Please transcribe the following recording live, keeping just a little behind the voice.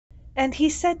And he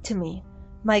said to me,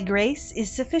 My grace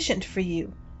is sufficient for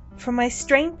you, for my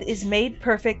strength is made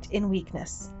perfect in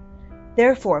weakness.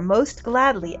 Therefore most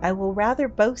gladly I will rather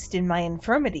boast in my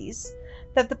infirmities,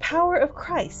 that the power of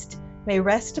Christ may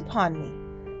rest upon me.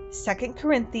 2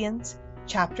 Corinthians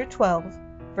chapter 12,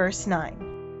 verse 9.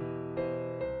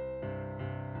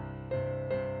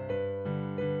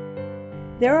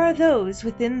 There are those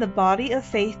within the body of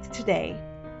faith today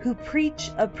who preach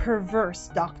a perverse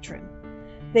doctrine.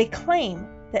 They claim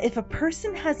that if a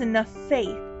person has enough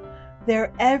faith,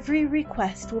 their every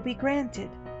request will be granted.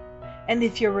 And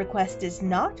if your request is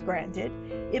not granted,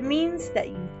 it means that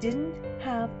you didn't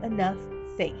have enough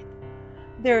faith.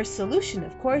 Their solution,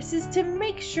 of course, is to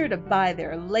make sure to buy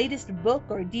their latest book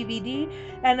or DVD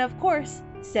and, of course,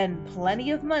 send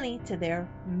plenty of money to their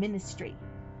ministry.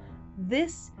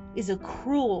 This is a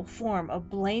cruel form of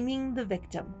blaming the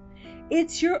victim.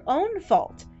 It's your own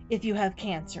fault if you have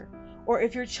cancer, or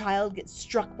if your child gets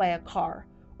struck by a car,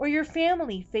 or your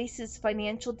family faces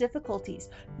financial difficulties.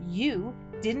 You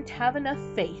didn't have enough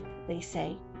faith, they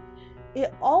say.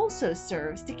 It also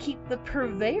serves to keep the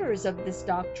purveyors of this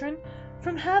doctrine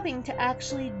from having to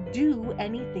actually do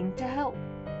anything to help.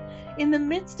 In the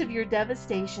midst of your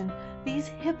devastation, these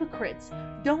hypocrites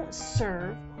don't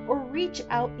serve or reach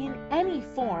out in any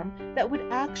form that would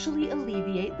actually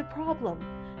alleviate the problem.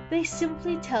 They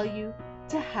simply tell you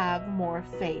to have more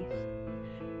faith.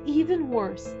 Even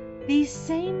worse, these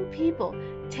same people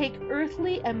take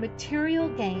earthly and material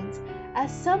gains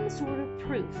as some sort of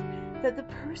proof that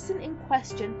the person in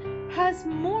question has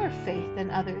more faith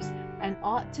than others and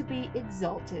ought to be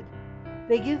exalted.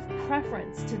 They give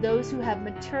preference to those who have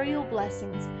material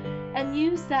blessings and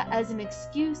use that as an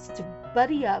excuse to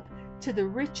buddy up to the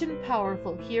rich and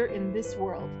powerful here in this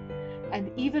world.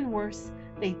 And even worse,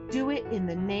 they do it in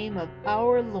the name of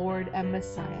our Lord and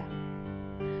Messiah.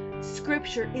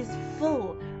 Scripture is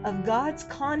full of God's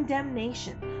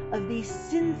condemnation of these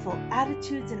sinful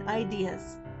attitudes and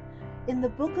ideas. In the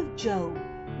book of Job,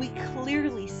 we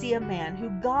clearly see a man who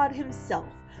God himself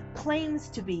claims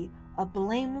to be a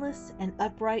blameless and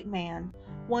upright man,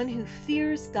 one who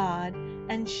fears God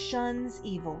and shuns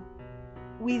evil.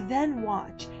 We then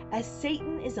watch as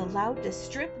Satan is allowed to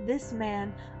strip this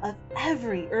man of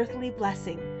every earthly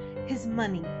blessing, his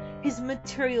money, his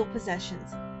material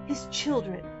possessions, his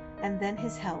children, and then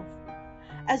his health.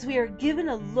 As we are given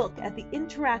a look at the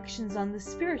interactions on the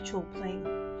spiritual plane,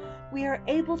 we are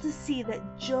able to see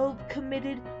that Job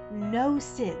committed no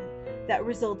sin that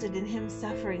resulted in him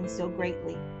suffering so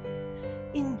greatly.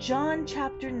 In John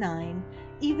chapter 9,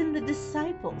 even the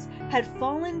disciples had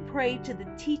fallen prey to the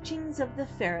teachings of the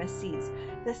Pharisees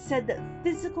that said that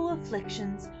physical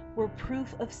afflictions were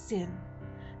proof of sin.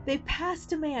 They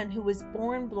passed a man who was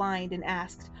born blind and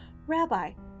asked,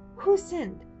 Rabbi, who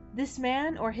sinned, this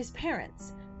man or his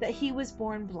parents, that he was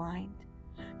born blind?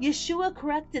 Yeshua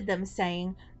corrected them,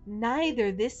 saying,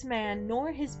 Neither this man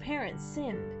nor his parents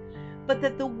sinned, but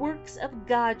that the works of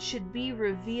God should be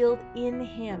revealed in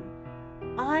him.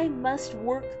 I must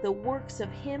work the works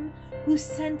of him who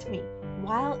sent me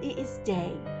while it is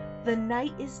day. The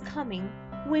night is coming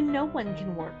when no one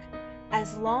can work.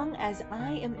 As long as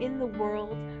I am in the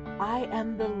world, I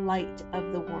am the light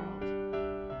of the world.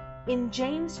 In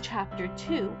James chapter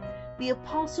 2, the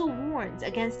apostle warns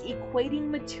against equating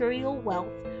material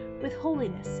wealth with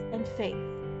holiness and faith.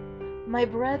 My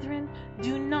brethren,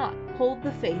 do not hold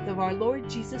the faith of our Lord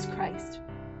Jesus Christ,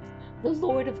 the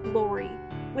Lord of glory,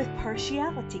 with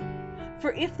partiality.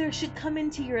 For if there should come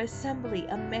into your assembly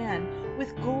a man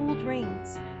with gold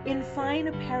rings, in fine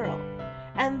apparel,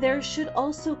 and there should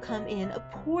also come in a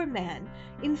poor man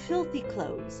in filthy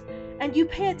clothes, and you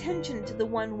pay attention to the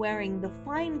one wearing the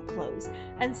fine clothes,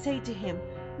 and say to him,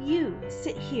 You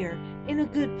sit here in a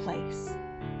good place,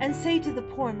 and say to the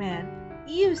poor man,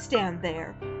 You stand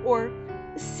there, or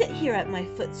sit here at my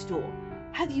footstool,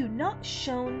 have you not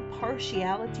shown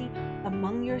partiality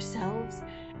among yourselves,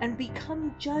 and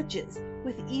become judges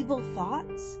with evil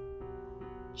thoughts?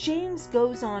 James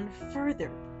goes on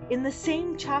further in the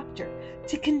same chapter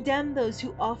to condemn those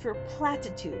who offer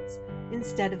platitudes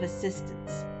instead of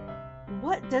assistance.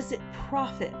 What does it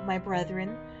profit, my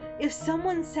brethren, if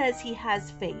someone says he has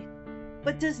faith,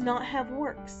 but does not have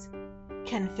works?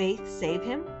 Can faith save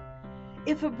him?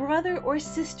 If a brother or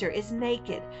sister is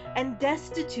naked and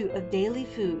destitute of daily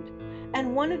food,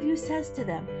 and one of you says to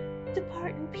them,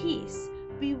 Depart in peace,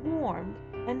 be warmed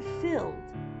and filled,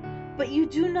 but you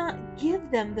do not give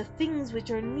them the things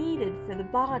which are needed for the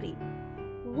body,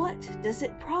 what does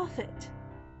it profit?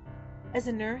 As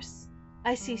a nurse,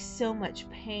 I see so much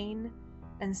pain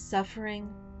and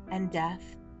suffering and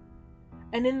death.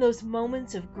 And in those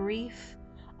moments of grief,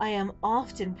 I am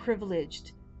often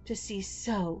privileged to see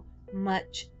so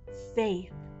much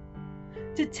faith.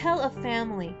 To tell a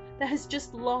family that has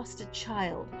just lost a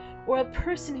child, or a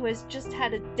person who has just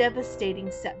had a devastating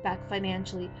setback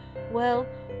financially, well,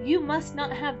 you must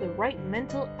not have the right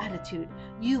mental attitude,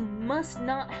 you must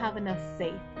not have enough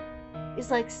faith, is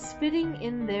like spitting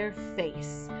in their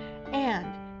face, and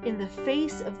in the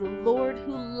face of the Lord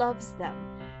who loves them,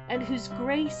 and whose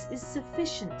grace is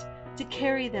sufficient to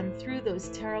carry them through those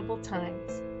terrible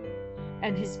times.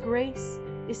 And His grace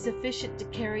is sufficient to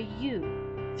carry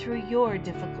you through your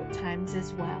difficult times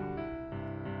as well.